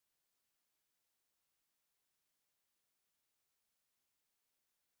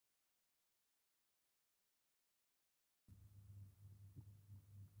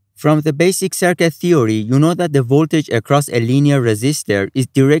From the basic circuit theory, you know that the voltage across a linear resistor is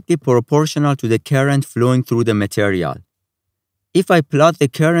directly proportional to the current flowing through the material. If I plot the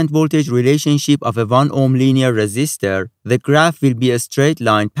current-voltage relationship of a 1 ohm linear resistor, the graph will be a straight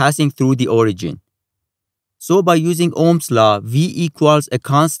line passing through the origin. So by using Ohm's law, V equals a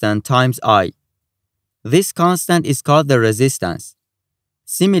constant times I. This constant is called the resistance.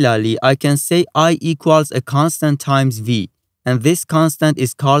 Similarly, I can say I equals a constant times V, and this constant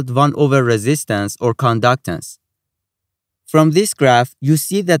is called 1 over resistance or conductance. From this graph, you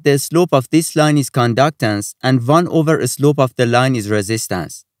see that the slope of this line is conductance and 1 over a slope of the line is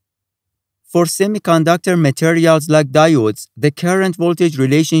resistance. For semiconductor materials like diodes, the current-voltage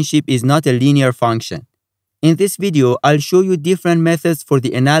relationship is not a linear function. In this video, I'll show you different methods for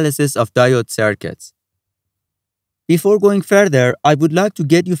the analysis of diode circuits. Before going further, I would like to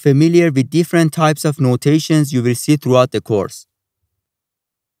get you familiar with different types of notations you will see throughout the course.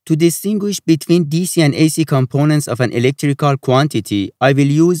 To distinguish between DC and AC components of an electrical quantity, I will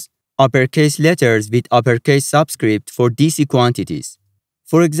use uppercase letters with uppercase subscript for DC quantities.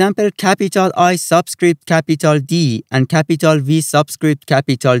 For example, capital I subscript capital D and capital V subscript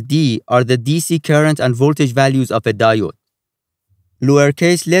capital D are the DC current and voltage values of a diode.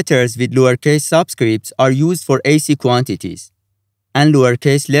 Lowercase letters with lowercase subscripts are used for AC quantities, and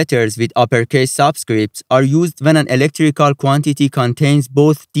lowercase letters with uppercase subscripts are used when an electrical quantity contains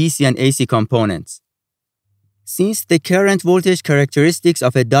both DC and AC components. Since the current-voltage characteristics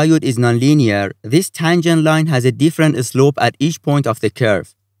of a diode is nonlinear, this tangent line has a different slope at each point of the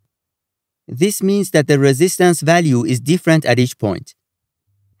curve. This means that the resistance value is different at each point.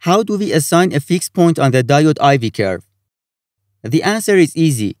 How do we assign a fixed point on the diode IV curve? The answer is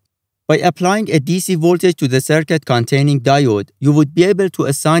easy. By applying a DC voltage to the circuit containing diode, you would be able to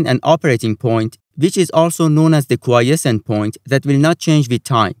assign an operating point, which is also known as the quiescent point, that will not change with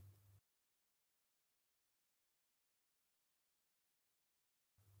time.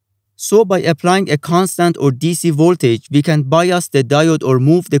 So by applying a constant or DC voltage, we can bias the diode or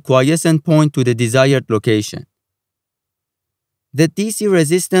move the quiescent point to the desired location. The DC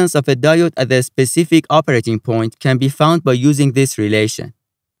resistance of a diode at a specific operating point can be found by using this relation.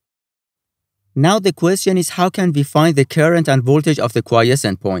 Now the question is, how can we find the current and voltage of the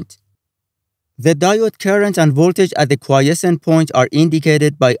quiescent point? The diode current and voltage at the quiescent point are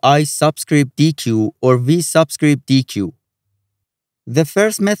indicated by I subscript dq or V subscript dq. The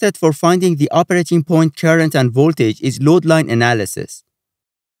first method for finding the operating point current and voltage is load line analysis.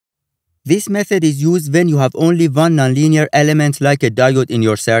 This method is used when you have only one nonlinear element like a diode in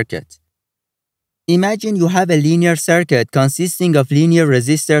your circuit. Imagine you have a linear circuit consisting of linear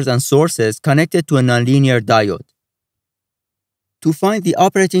resistors and sources connected to a nonlinear diode. To find the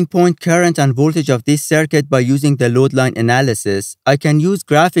operating point current and voltage of this circuit by using the load line analysis, I can use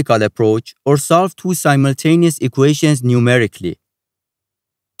graphical approach or solve two simultaneous equations numerically.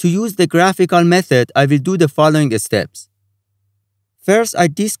 To use the graphical method, I will do the following steps. First, I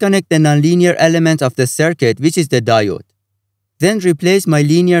disconnect the nonlinear element of the circuit, which is the diode. Then replace my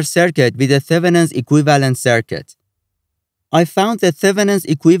linear circuit with a Thevenin's equivalent circuit. I found the Thevenin's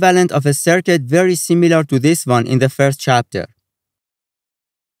equivalent of a circuit very similar to this one in the first chapter.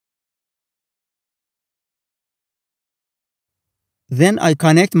 Then I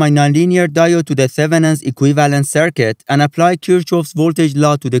connect my nonlinear diode to the Thevenin's equivalent circuit and apply Kirchhoff's voltage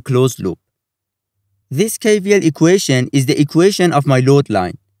law to the closed loop. This KVL equation is the equation of my load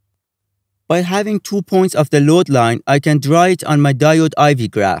line. By having 2 points of the load line, I can draw it on my diode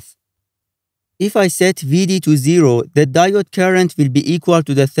IV graph. If I set VD to 0, the diode current will be equal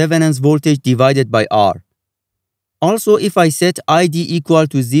to the Thevenin's voltage divided by R. Also, if I set ID equal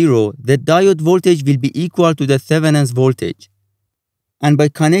to 0, the diode voltage will be equal to the Thevenin's voltage. And by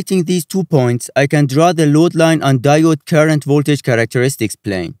connecting these 2 points, I can draw the load line on diode current voltage characteristics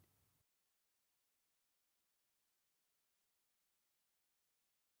plane.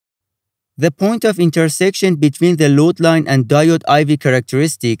 The point of intersection between the load line and diode IV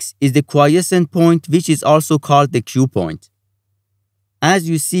characteristics is the quiescent point, which is also called the Q point. As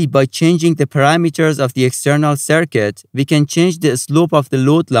you see, by changing the parameters of the external circuit, we can change the slope of the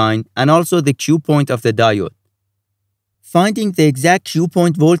load line and also the Q point of the diode. Finding the exact Q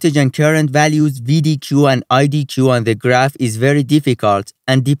point voltage and current values VDQ and IDQ on the graph is very difficult,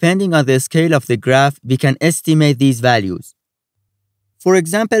 and depending on the scale of the graph, we can estimate these values. For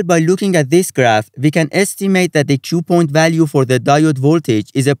example, by looking at this graph, we can estimate that the Q point value for the diode voltage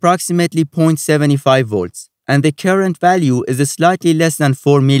is approximately 0.75 volts, and the current value is slightly less than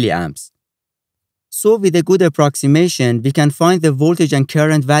 4 milliamps. So with a good approximation, we can find the voltage and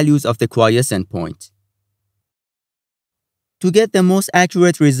current values of the quiescent point. To get the most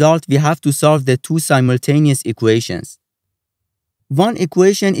accurate result, we have to solve the two simultaneous equations. One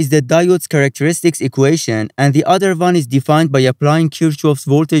equation is the diode's characteristics equation, and the other one is defined by applying Kirchhoff's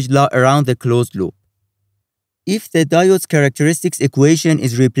voltage law around the closed loop. If the diode's characteristics equation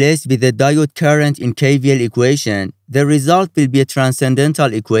is replaced with the diode current in KVL equation, the result will be a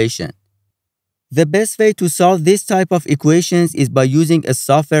transcendental equation. The best way to solve this type of equations is by using a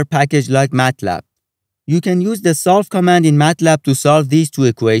software package like MATLAB. You can use the solve command in MATLAB to solve these two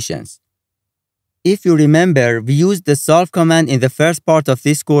equations. If you remember, we used the solve command in the first part of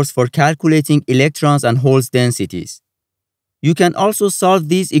this course for calculating electrons and holes densities. You can also solve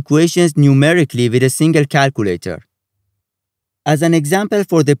these equations numerically with a single calculator. As an example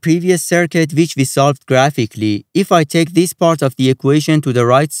for the previous circuit which we solved graphically, if I take this part of the equation to the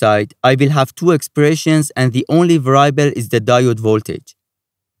right side, I will have two expressions and the only variable is the diode voltage.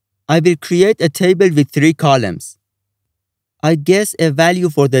 I will create a table with 3 columns. I guess a value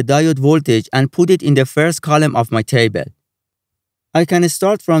for the diode voltage and put it in the first column of my table. I can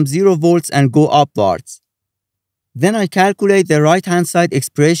start from 0 volts and go upwards. Then I calculate the right-hand side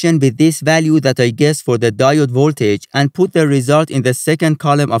expression with this value that I guessed for the diode voltage and put the result in the second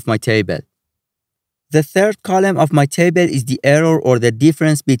column of my table. The third column of my table is the error or the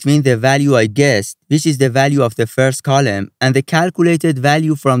difference between the value I guessed, which is the value of the first column, and the calculated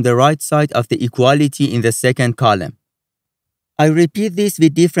value from the right side of the equality in the second column. I repeat this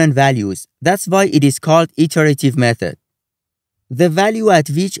with different values. That's why it is called iterative method. The value at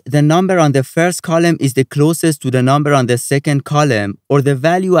which the number on the first column is the closest to the number on the second column, or the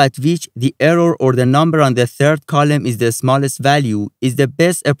value at which the error or the number on the third column is the smallest value, is the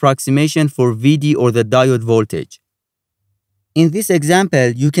best approximation for VD or the diode voltage. In this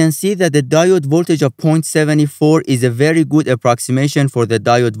example, you can see that the diode voltage of 0.74 is a very good approximation for the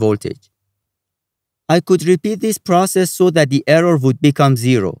diode voltage. I could repeat this process so that the error would become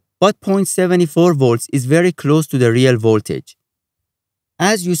 0, but 0.74 volts is very close to the real voltage.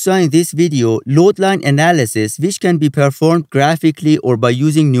 As you saw in this video, load line analysis, which can be performed graphically or by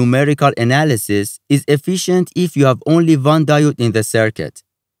using numerical analysis, is efficient if you have only one diode in the circuit.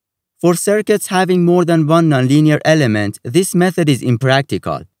 For circuits having more than one nonlinear element, this method is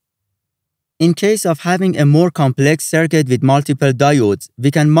impractical. In case of having a more complex circuit with multiple diodes, we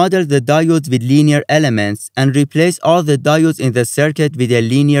can model the diodes with linear elements and replace all the diodes in the circuit with a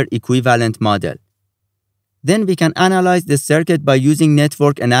linear equivalent model. Then we can analyze the circuit by using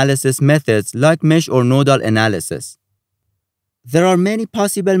network analysis methods like mesh or nodal analysis. There are many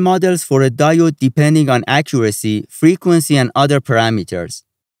possible models for a diode depending on accuracy, frequency, and other parameters.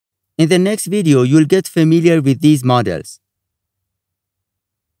 In the next video, you'll get familiar with these models.